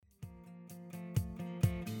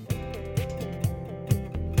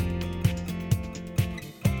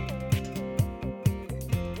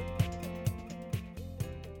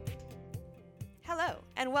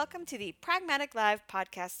and welcome to the Pragmatic Live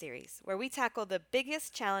podcast series, where we tackle the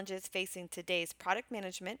biggest challenges facing today's product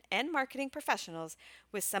management and marketing professionals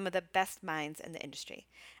with some of the best minds in the industry.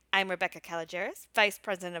 I'm Rebecca Calageras, Vice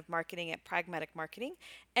President of Marketing at Pragmatic Marketing,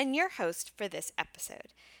 and your host for this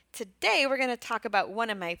episode. Today, we're going to talk about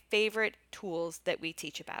one of my favorite tools that we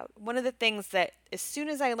teach about. One of the things that, as soon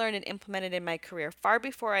as I learned and implemented in my career, far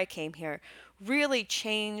before I came here, really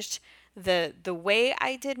changed the way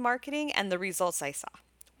I did marketing and the results I saw.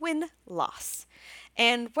 Win-loss.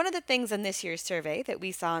 And one of the things in this year's survey that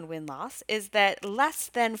we saw in win-loss is that less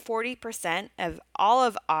than 40% of all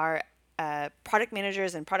of our product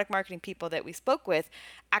managers and product marketing people that we spoke with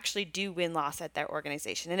actually do win-loss at their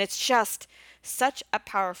organization. And it's just such a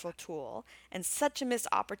powerful tool and such a missed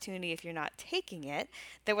opportunity if you're not taking it,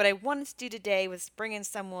 that what I wanted to do today was bring in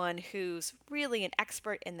someone who's really an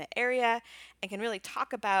expert in the area and can really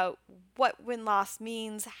talk about what win-loss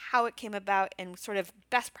means, how it came about, and sort of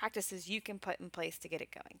best practices you can put in place to get it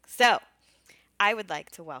going. So I would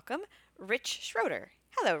like to welcome Rich Schroeder.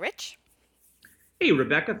 Hello, Rich. Hey,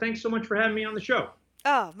 Rebecca, thanks so much for having me on the show.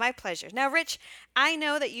 Oh, my pleasure. Now, Rich, I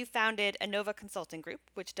know that you founded Innova Consulting Group,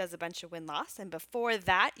 which does a bunch of win-loss, and before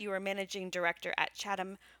that, you were managing director at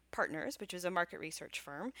Chatham Partners, which was a market research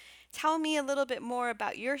firm. Tell me a little bit more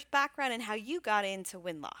about your background and how you got into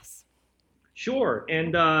win-loss. Sure,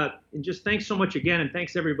 and just thanks so much again, and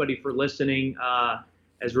thanks everybody for listening.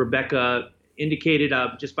 As Rebecca indicated,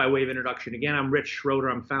 just by way of introduction, again, I'm Rich Schroeder.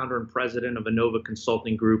 I'm founder and president of Innova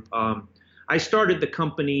Consulting Group. I started the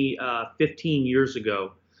company 15 years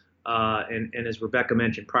ago, and as Rebecca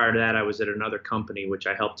mentioned, prior to that, I was at another company which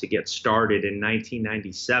I helped to get started in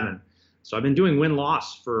 1997. So I've been doing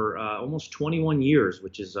win-loss for almost 21 years,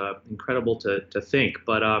 which is incredible to think.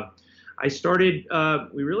 But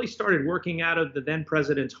we really started working out of the then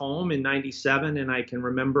president's home in 97, and I can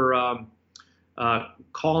remember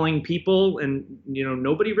calling people, and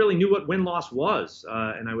nobody really knew what win-loss was,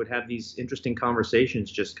 and I would have these interesting conversations,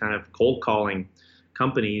 just kind of cold calling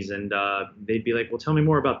companies, and they'd be like, "Well, tell me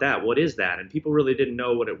more about that. What is that?" And people really didn't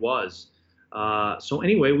know what it was. So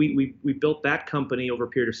anyway, we built that company over a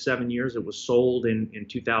period of 7 years. It was sold in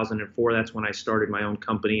 2004. That's when I started my own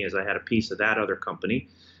company, as I had a piece of that other company,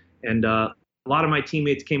 and a lot of my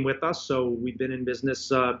teammates came with us. So we've been in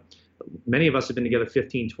business. Many of us have been together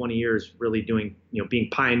 15, 20 years, really doing, being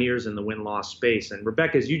pioneers in the win-loss space. And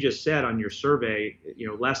Rebecca, as you just said on your survey,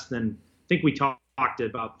 less than, I think we talked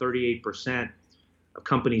about 38% of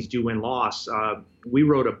companies do win-loss. We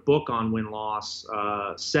wrote a book on win-loss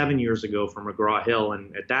 7 years ago for McGraw-Hill.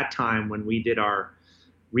 And at that time, when we did our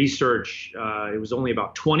research, it was only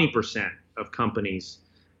about 20% of companies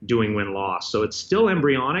doing win-loss. So it's still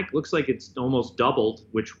embryonic. Looks like it's almost doubled,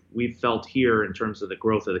 which we've felt here in terms of the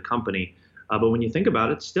growth of the company. But when you think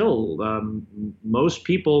about it, still, most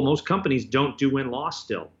companies don't do win-loss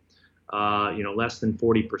still, less than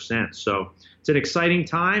 40%. So it's an exciting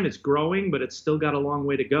time. It's growing, but it's still got a long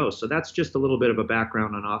way to go. So that's just a little bit of a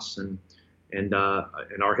background on us and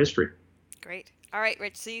our history. Great. All right,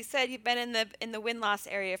 Rich. So you said you've been in the win-loss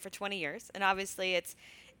area for 20 years, and obviously it's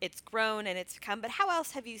grown and it's come, but how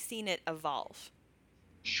else have you seen it evolve?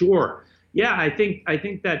 Sure. Yeah, I think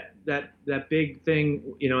that big thing,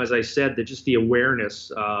 as I said, that just the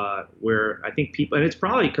awareness, where I think people, and it's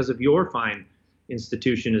probably because of your fine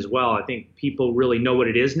institution as well. I think people really know what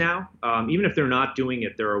it is now. Even if they're not doing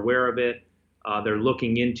it, they're aware of it. They're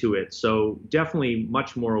looking into it. So definitely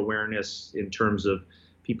much more awareness in terms of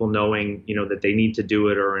people knowing, that they need to do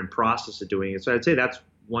it or in process of doing it. So I'd say that's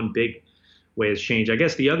one big way it's changed. I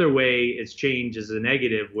guess the other way it's changed is a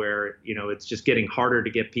negative, where it's just getting harder to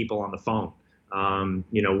get people on the phone.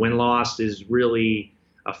 Win-loss is really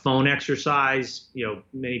a phone exercise.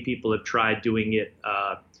 Many people have tried doing it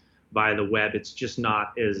via the web. It's just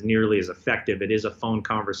not as nearly as effective. It is a phone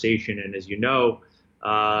conversation, and as you know,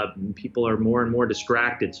 people are more and more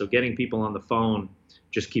distracted. So getting people on the phone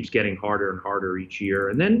just keeps getting harder and harder each year.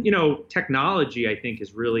 And then technology, I think,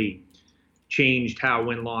 has really changed how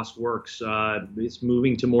win-loss works. It's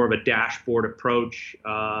moving to more of a dashboard approach,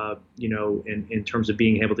 in terms of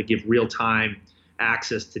being able to give real-time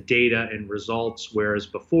access to data and results, whereas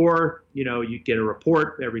before, you get a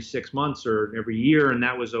report every 6 months or every year, and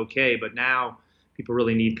that was okay. But now people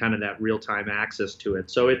really need kind of that real-time access to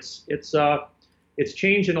it. So it's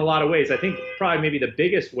changed in a lot of ways. I think probably maybe the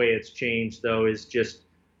biggest way it's changed, though, is just,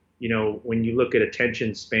 when you look at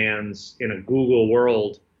attention spans in a Google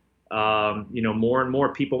world, more and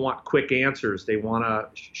more people want quick answers. They want to,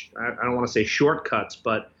 I don't want to say shortcuts,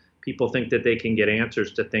 but people think that they can get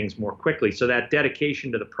answers to things more quickly. So that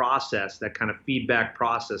dedication to the process, that kind of feedback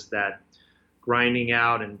process that grinding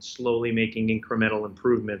out and slowly making incremental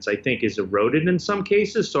improvements, I think is eroded in some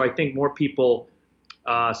cases. So I think more people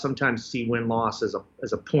sometimes see win-loss as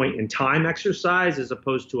a point in time exercise as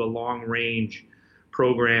opposed to a long range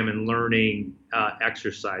program and learning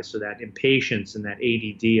exercise. So that impatience and that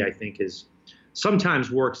ADD, I think, is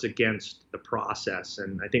sometimes works against the process.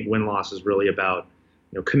 And I think win-loss is really about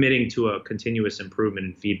committing to a continuous improvement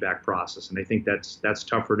and feedback process. And I think that's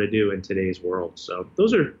tougher to do in today's world. So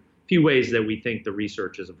those are a few ways that we think the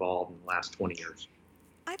research has evolved in the last 20 years.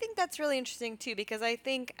 I think that's really interesting too, because I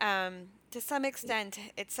think to some extent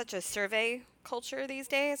it's such a survey culture these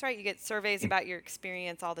days, right? You get surveys about your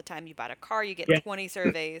experience all the time. You bought a car, you get 20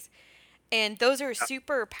 surveys, and those are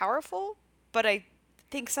super powerful. But I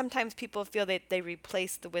think sometimes people feel that they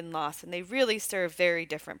replace the win-loss, and they really serve very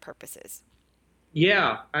different purposes.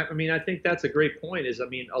 Yeah, I mean, I think that's a great point.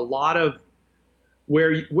 A lot of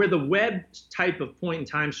where the web type of point in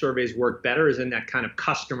time surveys work better is in that kind of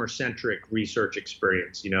customer centric research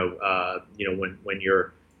experience. When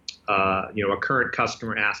you're a current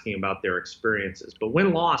customer asking about their experiences. But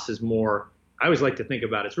win-loss is more, I always like to think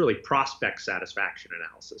about it's really prospect satisfaction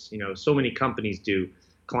analysis. So many companies do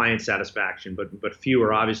client satisfaction, but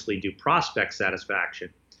fewer obviously do prospect satisfaction,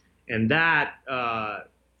 and that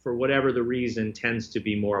for whatever the reason tends to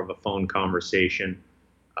be more of a phone conversation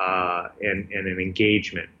and an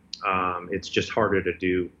engagement. It's just harder to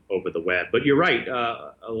do over the web. But you're right,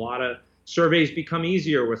 a lot of surveys become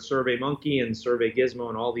easier with SurveyMonkey and SurveyGizmo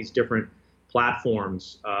and all these different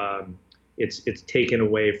platforms. It's taken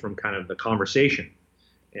away from kind of the conversation.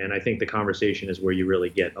 And I think the conversation is where you really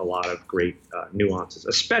get a lot of great nuances,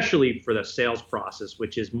 especially for the sales process,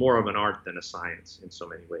 which is more of an art than a science in so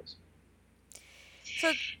many ways.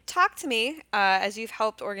 So talk to me, as you've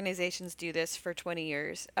helped organizations do this for 20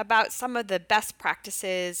 years, about some of the best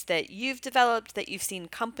practices that you've developed, that you've seen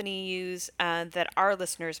company use, that our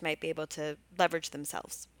listeners might be able to leverage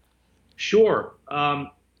themselves. Sure.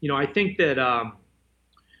 I think that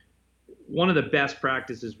one of the best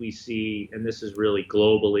practices we see, and this is really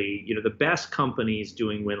globally, the best companies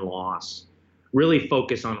doing win-loss really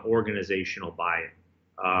focus on organizational buy-in.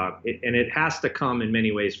 And it has to come in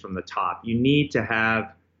many ways from the top. You need to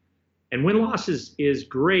have, and win-loss is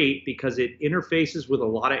great because it interfaces with a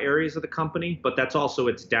lot of areas of the company, but that's also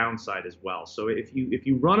its downside as well. So if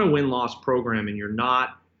you run a win-loss program and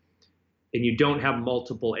you don't have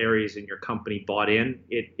multiple areas in your company bought in,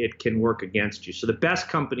 it can work against you. So the best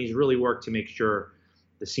companies really work to make sure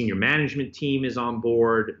the senior management team is on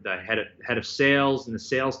board, the head of sales and the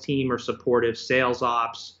sales team are supportive, sales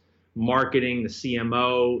ops, marketing, the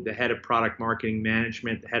CMO, the head of product marketing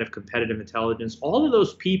management, the head of competitive intelligence. All of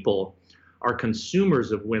those people are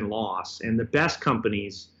consumers of win-loss, and the best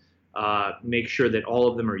companies make sure that all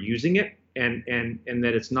of them are using it, and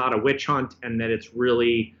that it's not a witch hunt, and that it's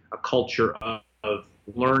really a culture of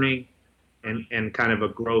learning and kind of a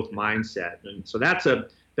growth mindset. And so that's a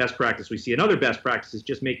best practice we see. Another best practice is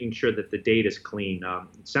just making sure that the data is clean.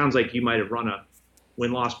 It sounds like you might have run a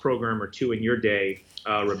win-loss program or two in your day,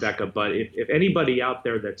 Rebecca, but if anybody out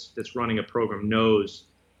there that's running a program knows,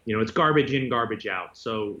 it's garbage in, garbage out.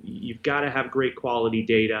 So you've got to have great quality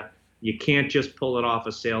data. You can't just pull it off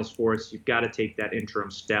of Salesforce. You've got to take that interim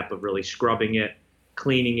step of really scrubbing it,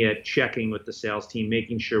 cleaning it, checking with the sales team,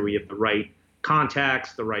 making sure we have the right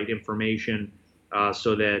contacts, the right information,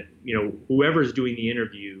 so that whoever's doing the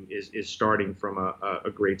interview is starting from a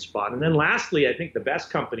great spot. And then lastly, I think the best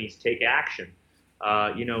companies take action.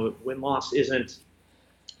 Win-loss isn't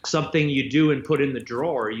something you do and put in the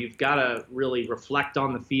drawer. You've got to really reflect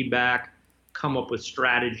on the feedback, come up with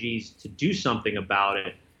strategies to do something about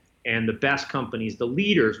it. And the best companies, the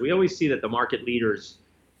leaders, we always see that the market leaders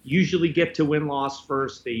usually get to win-loss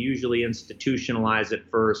first. They usually institutionalize it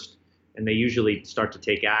first, and they usually start to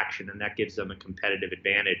take action, and that gives them a competitive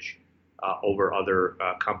advantage over other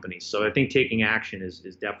companies. So I think taking action is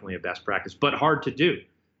definitely a best practice, but hard to do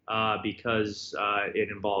because it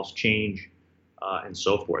involves change and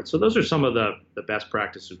so forth. So those are some of the best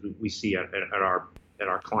practices we see at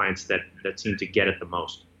our clients that seem to get it the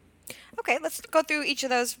most. Okay, let's go through each of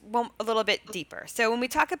those a little bit deeper. So when we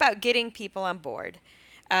talk about getting people on board,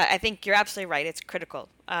 I think you're absolutely right. It's critical.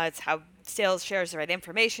 It's how sales shares the right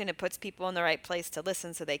information. It puts people in the right place to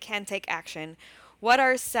listen so they can take action. What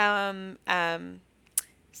are some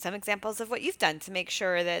examples of what you've done to make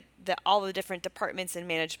sure that all the different departments in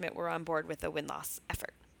management were on board with the win-loss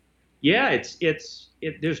effort? Yeah,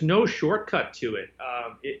 there's no shortcut to it.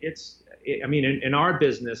 In our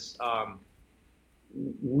business,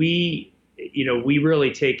 we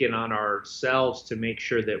really take it on ourselves to make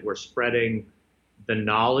sure that we're spreading the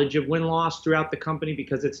knowledge of win-loss throughout the company,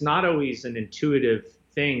 because it's not always an intuitive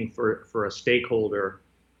thing for a stakeholder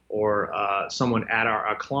or someone at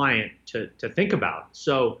our client to think about.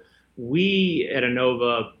 So we at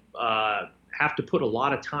Enova have to put a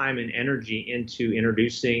lot of time and energy into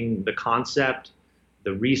introducing the concept,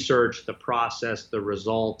 the research, the process, the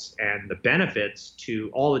results, and the benefits to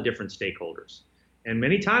all the different stakeholders. And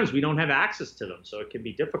many times we don't have access to them, so it can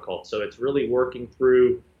be difficult. So it's really working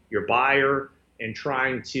through your buyer and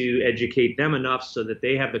trying to educate them enough so that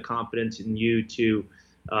they have the confidence in you to,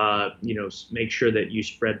 make sure that you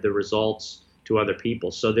spread the results to other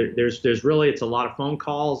people. So there's really, it's a lot of phone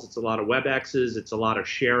calls, it's a lot of WebExes, it's a lot of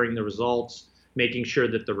sharing the results, making sure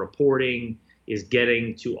that the reporting is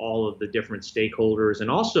getting to all of the different stakeholders, and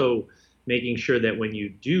also making sure that when you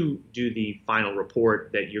do the final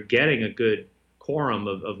report, that you're getting a good quorum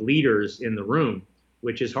of leaders in the room,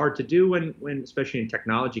 which is hard to do when especially in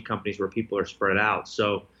technology companies where people are spread out.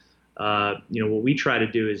 So, what we try to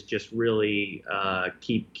do is just really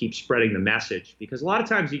keep spreading the message, because a lot of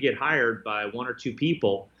times you get hired by one or two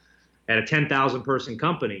people at a 10,000 person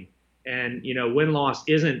company, and win-loss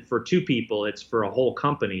isn't for two people, it's for a whole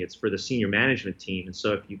company, it's for the senior management team. And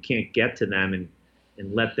so if you can't get to them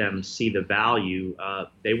and let them see the value,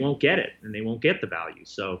 they won't get it, and they won't get the value.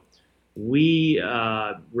 So we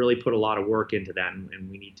really put a lot of work into that, and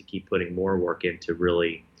we need to keep putting more work into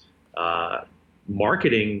really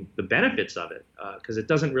marketing the benefits of it, because it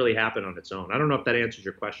doesn't really happen on its own. I don't know if that answers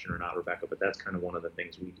your question or not, Rebecca, but that's kind of one of the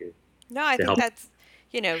things we do. No, I think that's,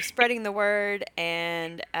 spreading the word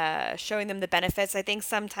and showing them the benefits. I think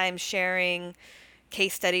sometimes sharing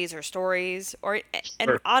case studies or stories, and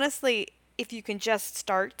Sure. honestly, if you can just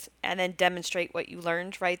start and then demonstrate what you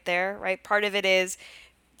learned right there, right? Part of it is,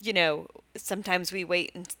 sometimes we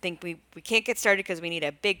wait and think we can't get started because we need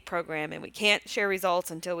a big program and we can't share results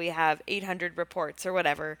until we have 800 reports or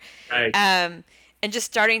whatever. Right. And just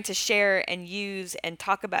starting to share and use and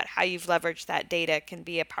talk about how you've leveraged that data can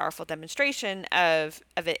be a powerful demonstration of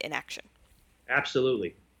it in action.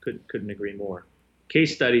 Absolutely. Couldn't agree more.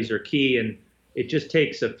 Case studies are key, and it just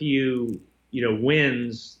takes a few,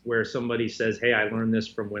 wins where somebody says, "Hey, I learned this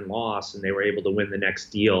from win-loss," and they were able to win the next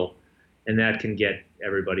deal, and that can get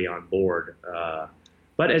everybody on board.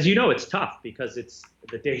 But as you know, it's tough because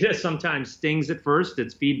the data sometimes stings at first.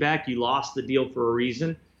 It's feedback. You lost the deal for a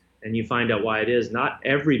reason, and you find out why it is. Not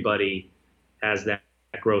everybody has that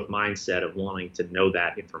growth mindset of wanting to know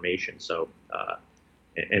that information. So,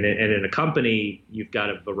 and in a company, you've got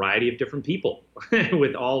a variety of different people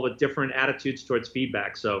with different attitudes towards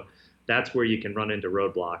feedback. So that's where you can run into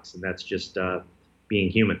roadblocks, and that's just being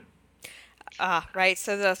human. Right.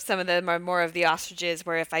 So some of them are more of the ostriches,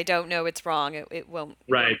 where if I don't know it's wrong, it won't.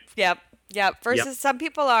 Right. Yep. Versus Yep. some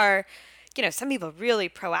people are, some people really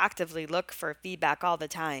proactively look for feedback all the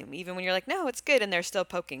time, even when you're like, no, it's good, and they're still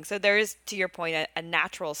poking. So there is, to your point, a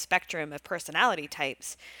natural spectrum of personality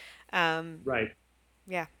types. Right.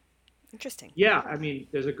 Yeah. Interesting. Yeah, I mean,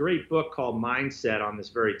 there's a great book called Mindset on this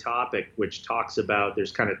very topic, which talks about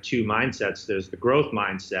there's kind of two mindsets. There's the growth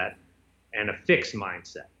mindset and a fixed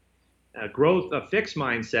mindset. A fixed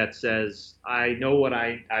mindset says, I know what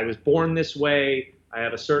I was born this way, I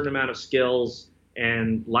have a certain amount of skills,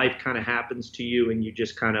 and life kind of happens to you, and you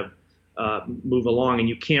just kind of move along, and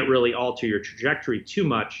you can't really alter your trajectory too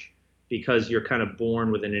much because you're kind of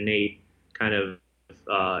born with an innate kind of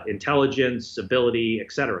intelligence, ability,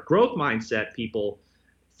 etc. Growth mindset people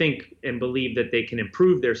think and believe that they can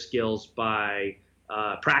improve their skills by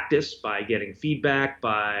practice, by getting feedback,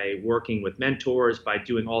 by working with mentors, by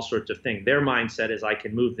doing all sorts of things. Their mindset is, I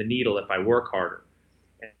can move the needle if I work harder.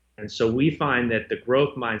 And so we find that the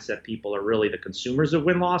growth mindset people are really the consumers of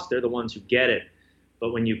win-loss. They're the ones who get it.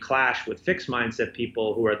 But when you clash with fixed mindset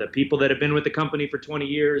people, who are the people that have been with the company for 20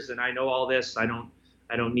 years, and I know all this, I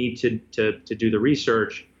don't need to do the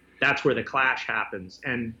research, that's where the clash happens.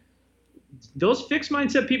 And those fixed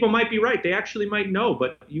mindset people might be right. They actually might know,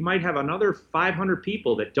 but you might have another 500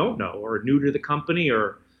 people that don't know, or are new to the company,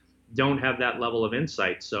 or don't have that level of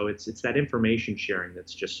insight. So it's that information sharing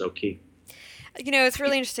that's just so key. It's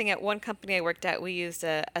really interesting. At one company I worked at, we used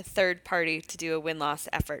a third party to do a win-loss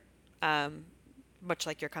effort, much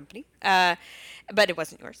like your company. But it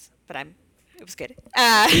wasn't yours, but it was good.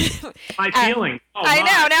 My feeling. Oh, I my.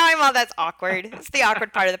 know. Now I'm all, that's awkward. It's the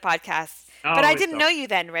awkward part of the podcast. Oh, But I didn't know you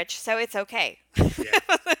then, Rich, so it's okay. Yeah.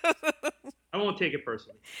 I won't take it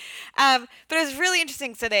personally. But it was really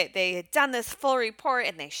interesting. So they had done this full report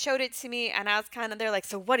and they showed it to me, and I was kind of, they're like,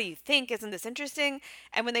 so what do you think? Isn't this interesting?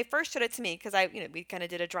 And when they first showed it to me, because we kind of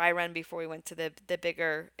did a dry run before we went to the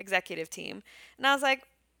bigger executive team, and I was like,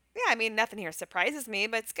 yeah, I mean, nothing here surprises me,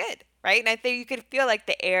 but it's good, right? And I think you could feel like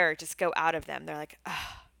the air just go out of them. They're like,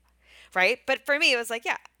 oh, right? But for me, it was like,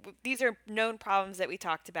 yeah, these are known problems that we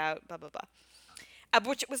talked about, blah, blah, blah.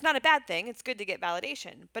 Which was not a bad thing. It's good to get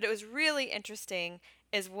validation. But it was really interesting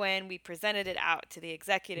is when we presented it out to the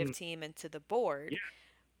executive Mm, team and to the board,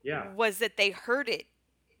 yeah, yeah, was that they heard it.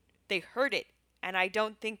 They heard it. And I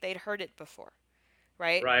don't think they'd heard it before,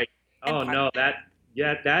 right? right. And Oh no,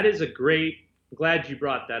 that is a great. I'm glad you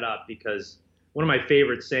brought that up because one of my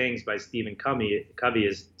favorite sayings by Stephen Covey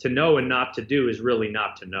is to know and not to do is really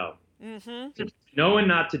not to know. mm-hmm. To know and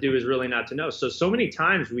not to do is really not to know. So many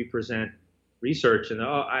times we present research and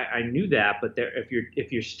I knew that, but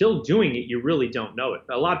if you're still doing it, you really don't know it.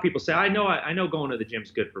 A lot of people say I know going to the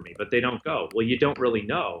gym's good for me, but they don't go. Well, you don't really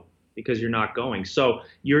know because you're not going. So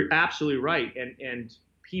you're absolutely right. And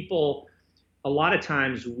people, a lot of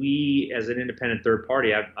times we as an independent third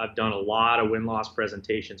party, I've done a lot of win-loss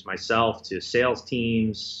presentations myself to sales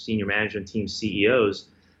teams, senior management teams, CEOs.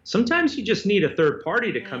 Sometimes you just need a third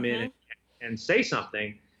party to come in Mm-hmm. and say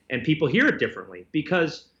something, and people hear it differently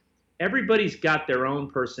because everybody's got their own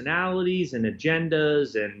personalities and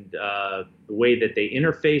agendas and the way that they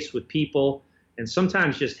interface with people. And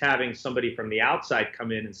sometimes just having somebody from the outside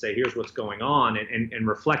come in and say, here's what's going on, and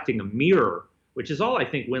reflecting a mirror, which is all I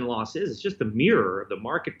think win-loss is. It's just a mirror of the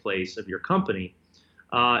marketplace of your company.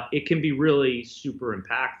 It can be really super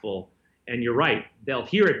impactful. And you're right, they'll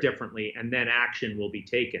hear it differently, and then action will be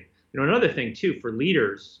taken. Another thing too for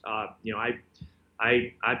leaders,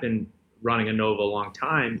 I've been running Innova a long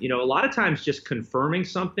time. A lot of times just confirming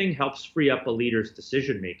something helps free up a leader's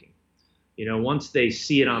decision making. Once they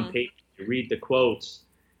see it on Mm-hmm. paper, they read the quotes,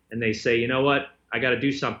 and they say, you know what, I got to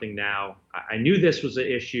do something now. I knew this was an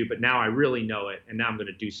issue, but now I really know it, and now I'm going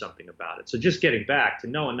to do something about it. So just getting back to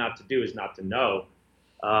know and not to do is not to know.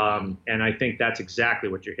 And I think that's exactly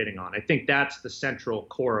what you're hitting on. I think that's the central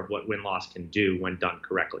core of what win-loss can do when done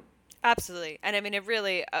correctly. Absolutely. And I mean, it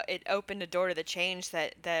really it opened a door to the change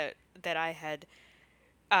that I had,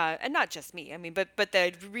 and not just me. I mean, but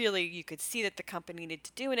that really you could see that the company needed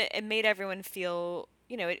to do, and it made everyone feel,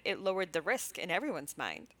 it lowered the risk in everyone's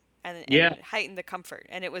mind, Yeah, and heightened the comfort,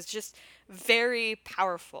 and it was just very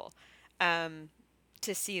powerful, um,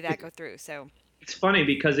 to see that go through. So it's funny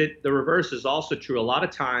because the reverse is also true. A lot of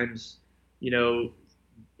times, you know,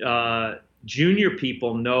 junior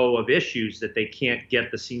people know of issues that they can't get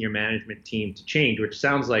the senior management team to change, which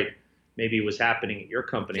sounds like maybe was happening at your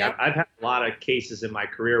company. yep, I've had a lot of cases in my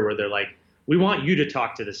career where they're like, "We want you to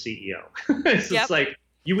talk to the CEO." It's just yep, like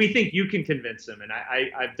we think you can convince them, and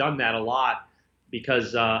I've done that a lot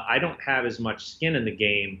because I don't have as much skin in the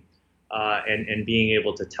game. And being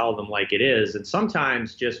able to tell them like it is. And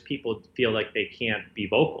sometimes just people feel like they can't be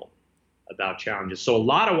vocal about challenges. So a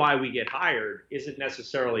lot of why we get hired isn't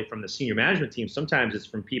necessarily from the senior management team. Sometimes it's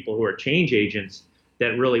from people who are change agents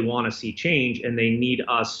that really want to see change and they need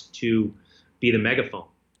us to be the megaphone.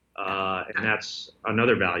 And that's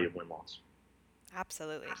another value of win-loss.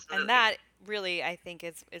 absolutely. And that really, I think,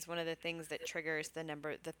 is one of the things that triggers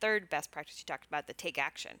the third best practice you talked about, the take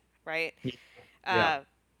action, right? Yeah. uh,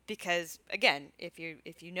 because again, if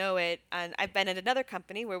you know it, and I've been at another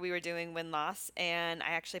company where we were doing win loss, and I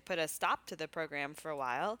actually put a stop to the program for a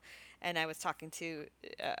while, and I was talking to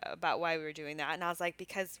about why we were doing that, and I was like,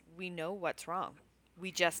 because we know what's wrong,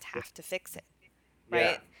 we just have to fix it, Yeah.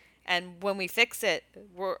 right? And when we fix it,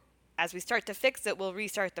 as we start to fix it, we'll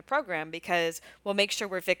restart the program because we'll make sure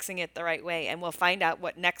we're fixing it the right way, and we'll find out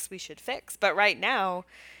what next we should fix. But right now,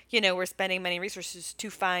 we're spending many resources to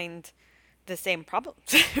find the same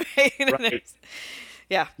problems. Right? Right.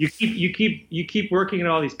 Yeah. You keep working at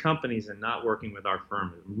all these companies and not working with our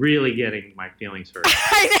firm. Really getting my feelings hurt.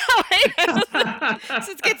 I know. Right?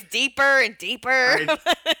 So it gets deeper and deeper. I,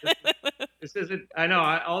 this isn't. I know.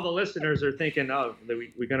 All the listeners are thinking, "Oh,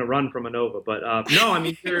 we're going to run from Innova," but no. I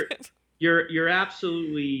mean, you're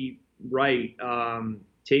absolutely right.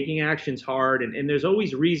 Taking action's hard, and there's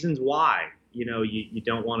always reasons why you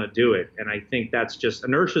don't want to do it. And I think that's just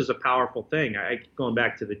inertia is a powerful thing. Going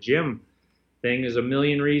back to the gym thing. There's a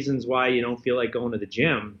million reasons why you don't feel like going to the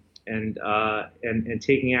gym, and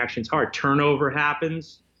taking action's hard. Turnover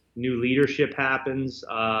happens, new leadership happens,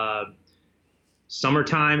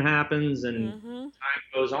 summertime happens, and Hmm. time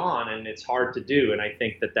goes on, and it's hard to do. And I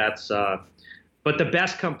think that's. But the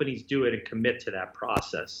best companies do it and commit to that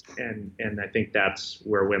process, and I think that's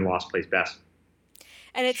where win loss plays best.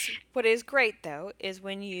 And it's what is great though is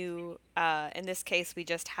when you, in this case, we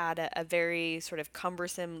just had a very sort of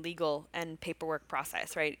cumbersome legal and paperwork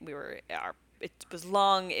process, right? It was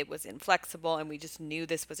long, it was inflexible, and we just knew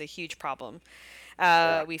this was a huge problem.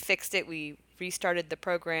 Yeah. We fixed it. We restarted the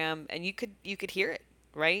program, and you could hear it,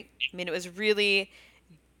 right? I mean, it was really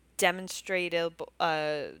demonstrable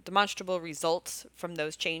results from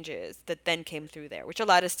those changes that then came through there, which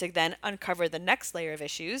allowed us to then uncover the next layer of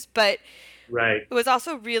issues. But Right. it was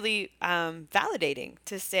also really validating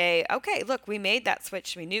to say, okay, look, we made that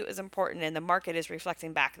switch. We knew it was important, and the market is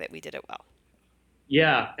reflecting back that we did it well.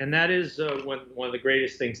 Yeah, and that is one of the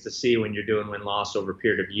greatest things to see when you're doing win-loss over a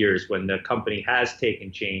period of years, when the company has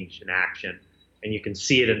taken change and action, and you can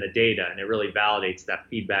see it in the data, and it really validates that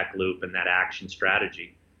feedback loop and that action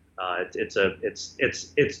strategy.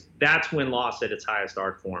 That's win-loss at its highest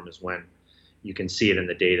art form, is when you can see it in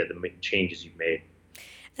the data, the changes you've made.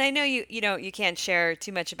 And I know you can't share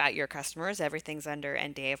too much about your customers. Everything's under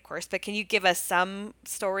NDA, of course. But can you give us some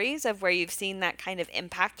stories of where you've seen that kind of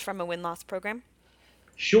impact from a win-loss program?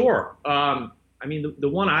 Sure. I mean, the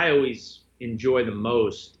one I always enjoy the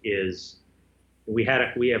most is we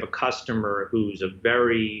have a customer who's a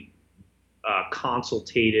very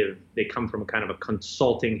consultative. They come from kind of a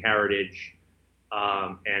consulting heritage,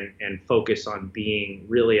 and focus on being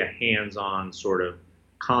really a hands-on sort of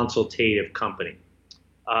consultative company.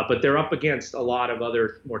 But they're up against a lot of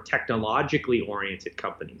other more technologically oriented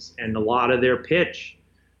companies, and a lot of their pitch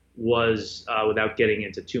was, without getting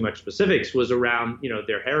into too much specifics, was around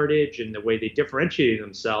their heritage, and the way they differentiated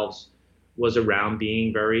themselves was around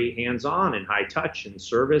being very hands-on and high touch and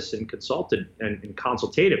service and consulted and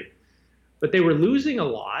consultative. But they were losing a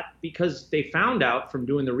lot because they found out from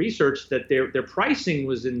doing the research that their pricing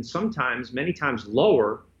was many times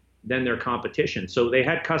lower than their competition. So they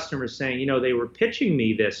had customers saying, they were pitching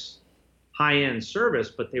me this high-end service,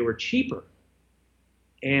 but they were cheaper.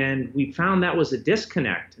 And we found that was a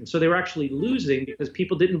disconnect. And so they were actually losing because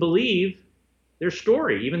people didn't believe their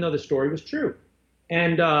story, even though the story was true.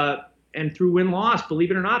 And through win-loss,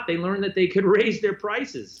 believe it or not, they learned that they could raise their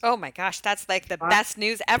prices. Oh my gosh, that's like the best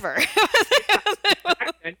news ever.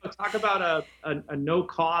 And talk about a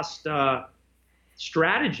no-cost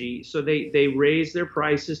strategy. So they raised their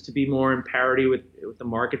prices to be more in parity with the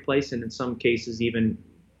marketplace, and in some cases even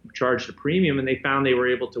charged a premium. And they found they were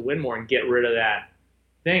able to win more and get rid of that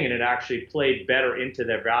thing, and it actually played better into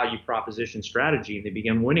their value proposition strategy, and they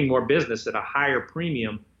began winning more business at a higher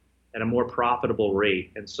premium at a more profitable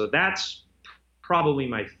rate. And so that's probably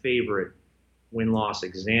my favorite win-loss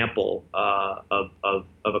example of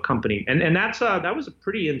a company, and that was a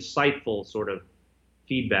pretty insightful sort of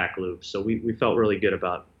feedback loop. So we felt really good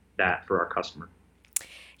about that for our customer.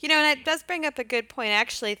 And it does bring up a good point. I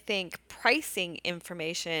actually think pricing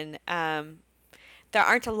information, there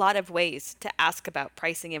aren't a lot of ways to ask about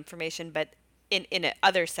pricing information, but in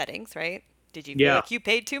other settings, right? Did you feel like you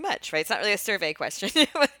paid too much, right? It's not really a survey question.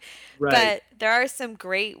 Right. But there are some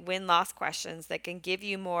great win-loss questions that can give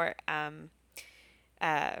you more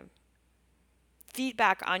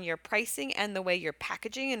feedback on your pricing and the way you're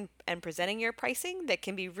packaging and presenting your pricing that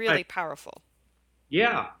can be really powerful.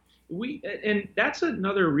 Yeah. And that's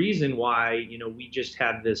another reason why, we just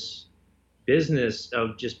have this business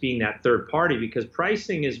of just being that third party, because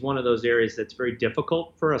pricing is one of those areas that's very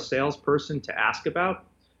difficult for a salesperson to ask about.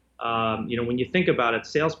 When you think about it,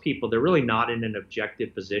 salespeople, they're really not in an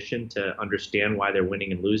objective position to understand why they're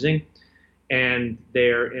winning and losing. And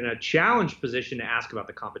they're in a challenged position to ask about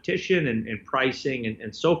the competition and pricing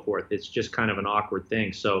and so forth. It's just kind of an awkward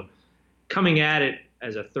thing. So coming at it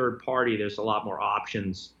as a third party, there's a lot more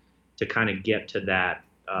options to kind of get to that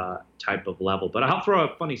type of level. But I'll throw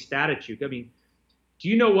a funny stat at you. I mean, do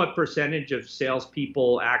you know what percentage of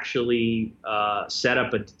salespeople actually set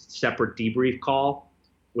up a separate debrief call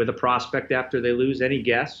with a prospect after they lose? Any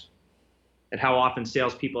guess at how often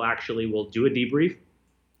salespeople actually will do a debrief?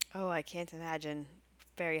 Oh, I can't imagine.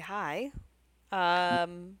 Very high.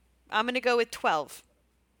 I'm going to go with 12.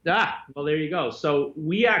 Well, there you go. So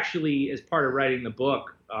we actually, as part of writing the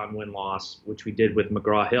book on win-loss, which we did with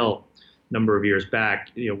McGraw-Hill a number of years back,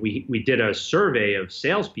 we did a survey of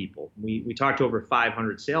salespeople. We talked to over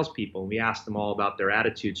 500 salespeople, and we asked them all about their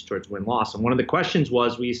attitudes towards win-loss. And one of the questions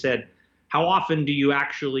was, we said, how often do you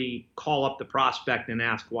actually call up the prospect and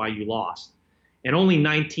ask why you lost? And only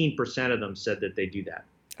 19% of them said that they do that.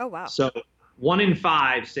 Oh, wow. So 1 in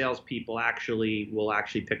 5 salespeople will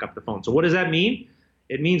actually pick up the phone. So what does that mean?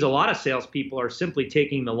 It means a lot of salespeople are simply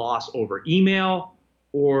taking the loss over email,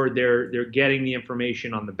 or they're getting the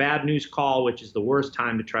information on the bad news call, which is the worst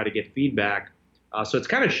time to try to get feedback. So it's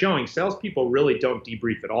kind of showing salespeople really don't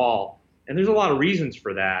debrief at all. And there's a lot of reasons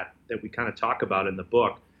for that we kind of talk about in the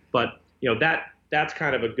book. But that's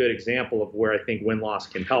kind of a good example of where I think win-loss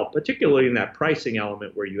can help, particularly in that pricing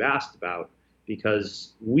element where you asked about,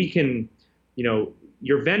 because we can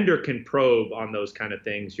your vendor can probe on those kind of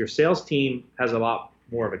things. Your sales team has a lot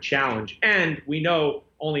more of a challenge, and we know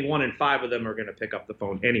only 1 in 5 of them are going to pick up the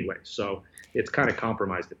phone anyway. So it's kind of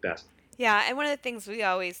compromised at best. Yeah, and one of the things we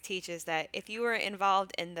always teach is that if you are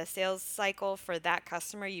involved in the sales cycle for that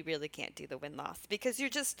customer, you really can't do the win-loss because you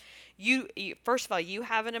first of all, you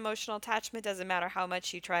have an emotional attachment, doesn't matter how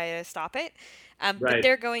much you try to stop it, but Right.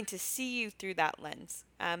 they're going to see you through that lens.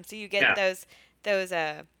 So you get Yeah. those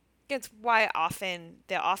it's why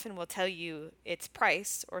they often will tell you it's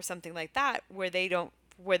price or something like that where they don't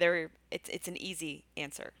where they're it's an easy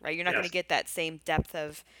answer, right? You're not going to Yes. get that same depth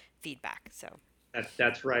of feedback. So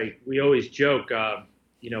That's right. We always joke, a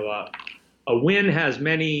win has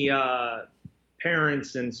many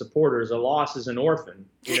parents and supporters. A loss is an orphan.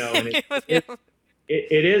 And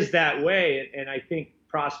it is that way. And I think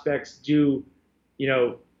prospects do,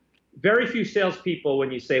 very few salespeople,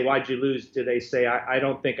 when you say, "Why'd you lose?" do they say, "I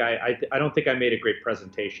don't think I don't think I made a great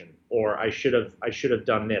presentation," or "I should have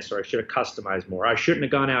done this," or "I should have customized more," "I shouldn't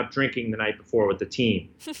have gone out drinking the night before with the team."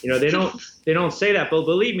 They don't say that, but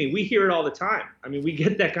believe me, we hear it all the time. I mean, we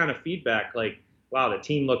get that kind of feedback, like, "Wow, the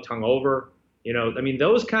team looked hungover."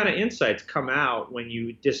 Those kind of insights come out when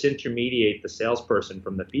you disintermediate the salesperson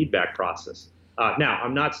from the feedback process. Now,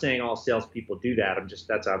 I'm not saying all salespeople do that.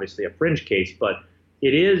 That's obviously a fringe case, but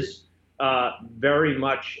it is very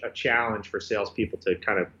much a challenge for salespeople to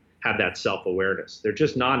kind of have that self-awareness. They're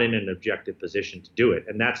just not in an objective position to do it,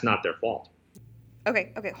 and that's not their fault.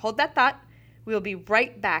 Okay, hold that thought. We'll be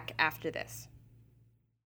right back after this.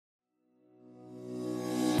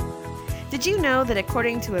 Did you know that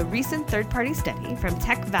according to a recent third-party study from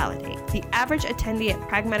Tech Validate, the average attendee at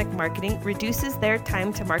Pragmatic Marketing reduces their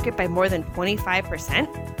time to market by more than 25%?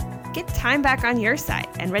 Get time back on your side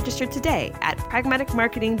and register today at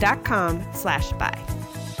pragmaticmarketing.com/buy.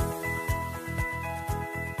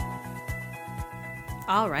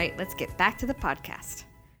 All right, let's get back to the podcast.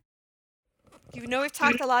 We've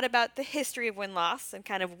talked a lot about the history of win-loss and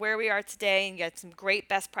kind of where we are today and got some great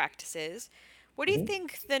best practices. What do you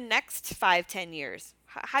think the next 5-10 years?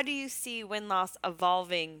 How do you see win-loss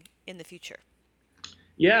evolving in the future?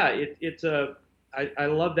 Yeah, I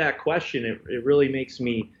love that question. It really makes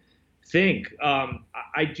me think.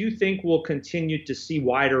 I do think we'll continue to see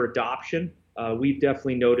wider adoption. We've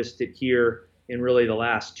definitely noticed it here in really the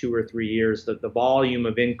last 2 or 3 years that the volume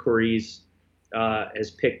of inquiries has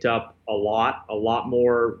picked up a lot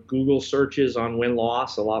more Google searches on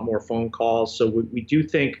win-loss, a lot more phone calls. So we do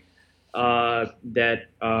think that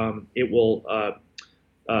it will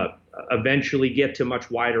eventually get to much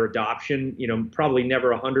wider adoption. Probably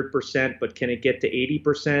never 100%, but can it get to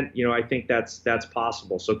 80%? I think that's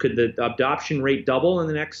possible. So could the adoption rate double in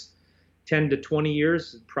the next 10 to 20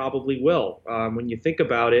 years? It probably will. When you think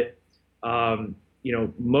about it,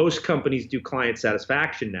 most companies do client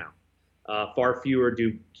satisfaction now. Far fewer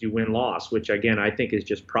do win-loss, which again I think is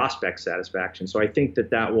just prospect satisfaction. So I think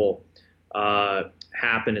that will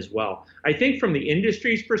happen as well. I think from the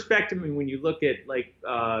industry's perspective, when you look at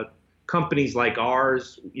companies like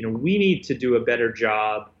ours, we need to do a better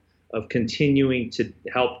job of continuing to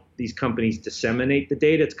help these companies disseminate the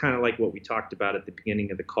data. It's kind of like what we talked about at the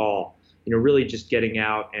beginning of the call. Really just getting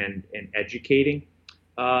out and educating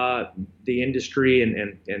the industry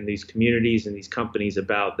and these communities and these companies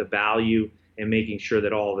about the value and making sure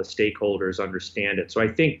that all the stakeholders understand it. So I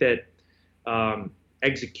think that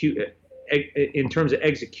in terms of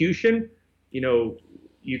execution,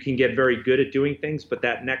 you can get very good at doing things, but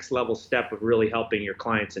that next level step of really helping your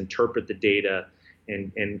clients interpret the data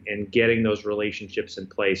and getting those relationships in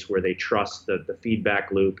place where they trust the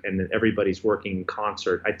feedback loop and that everybody's working in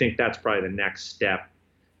concert, I think that's probably the next step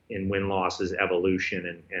in win-loss's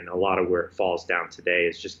evolution, and a lot of where it falls down today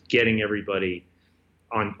is just getting everybody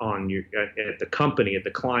at the company, at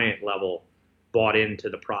the client level, bought into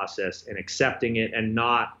the process and accepting it and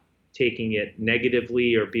not taking it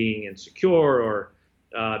negatively or being insecure or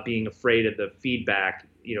being afraid of the feedback.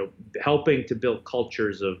 Helping to build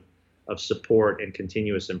cultures of support and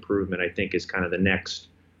continuous improvement, I think, is kind of the next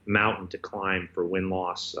mountain to climb for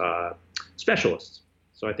win-loss specialists.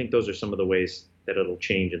 So I think those are some of the ways that it'll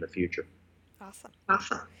change in the future. Awesome. All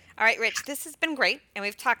right, Rich, this has been great, and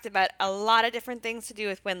we've talked about a lot of different things to do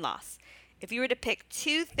with win-loss. If you were to pick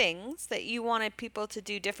 2 things that you wanted people to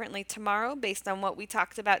do differently tomorrow based on what we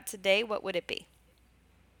talked about today, what would it be?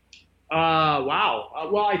 Wow.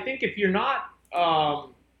 Well, I think if you're not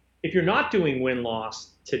doing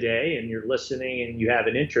win-loss today and you're listening and you have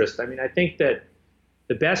an interest, I think that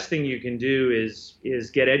the best thing you can do is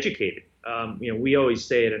get educated. We always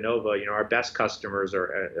say at Innova, our best customers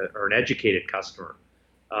are an educated customer.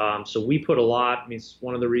 So we put a lot. I mean, it's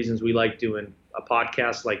one of the reasons we like doing a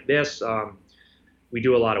podcast like this. We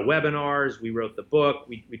do a lot of webinars. We wrote the book.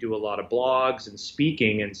 We do a lot of blogs and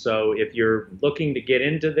speaking. And so if you're looking to get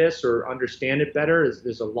into this or understand it better,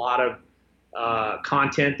 there's a lot of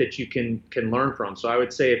content that you can learn from. So I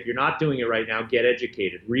would say if you're not doing it right now, get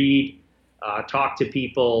educated, read, talk to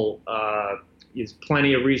people. There's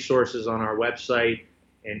plenty of resources on our website,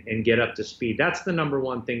 and get up to speed. That's the number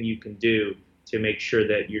one thing you can do to make sure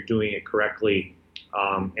that you're doing it correctly,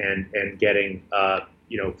 and getting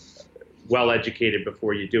well educated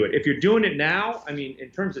before you do it. If you're doing it now, I mean,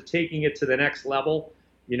 in terms of taking it to the next level,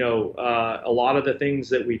 a lot of the things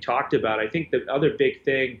that we talked about, I think the other big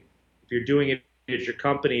thing, if you're doing it at your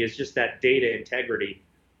company, is just that data integrity.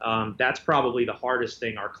 That's probably the hardest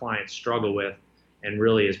thing our clients struggle with, and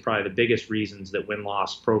really is probably the biggest reasons that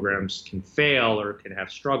win-loss programs can fail or can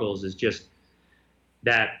have struggles, is just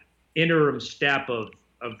that interim step of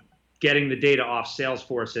getting the data off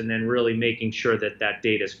Salesforce and then really making sure that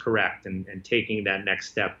data is correct, and taking that next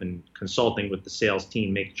step and consulting with the sales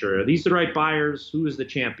team, making sure, are these the right buyers? Who is the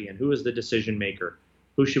champion? Who is the decision maker?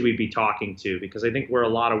 Who should we be talking to? Because I think where a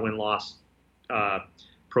lot of win-loss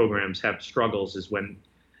programs have struggles is when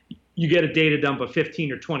you get a data dump of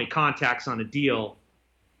 15 or 20 contacts on a deal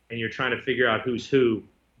and you're trying to figure out who's who.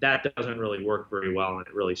 That doesn't really work very well, and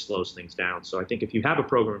it really slows things down. So I think if you have a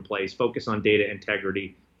program in place, focus on data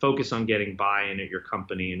integrity, focus on getting buy-in at your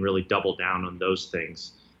company, and really double down on those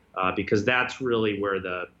things, because that's really where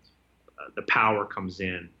the power comes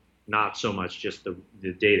in, not so much just the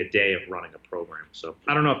day-to-day of running a program. So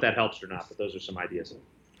I don't know if that helps or not, but those are some ideas.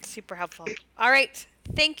 Super helpful. All right.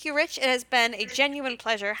 Thank you, Rich. It has been a genuine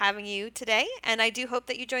pleasure having you today, and I do hope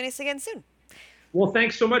that you join us again soon. Well,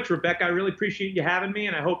 thanks so much, Rebecca. I really appreciate you having me,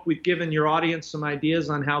 and I hope we've given your audience some ideas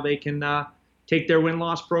on how they can take their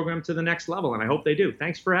win-loss program to the next level, and I hope they do.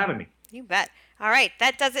 Thanks for having me. You bet. All right,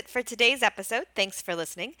 that does it for today's episode. Thanks for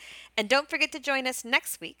listening. And don't forget to join us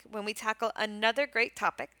next week when we tackle another great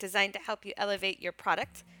topic designed to help you elevate your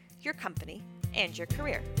product, your company, and your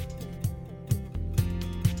career.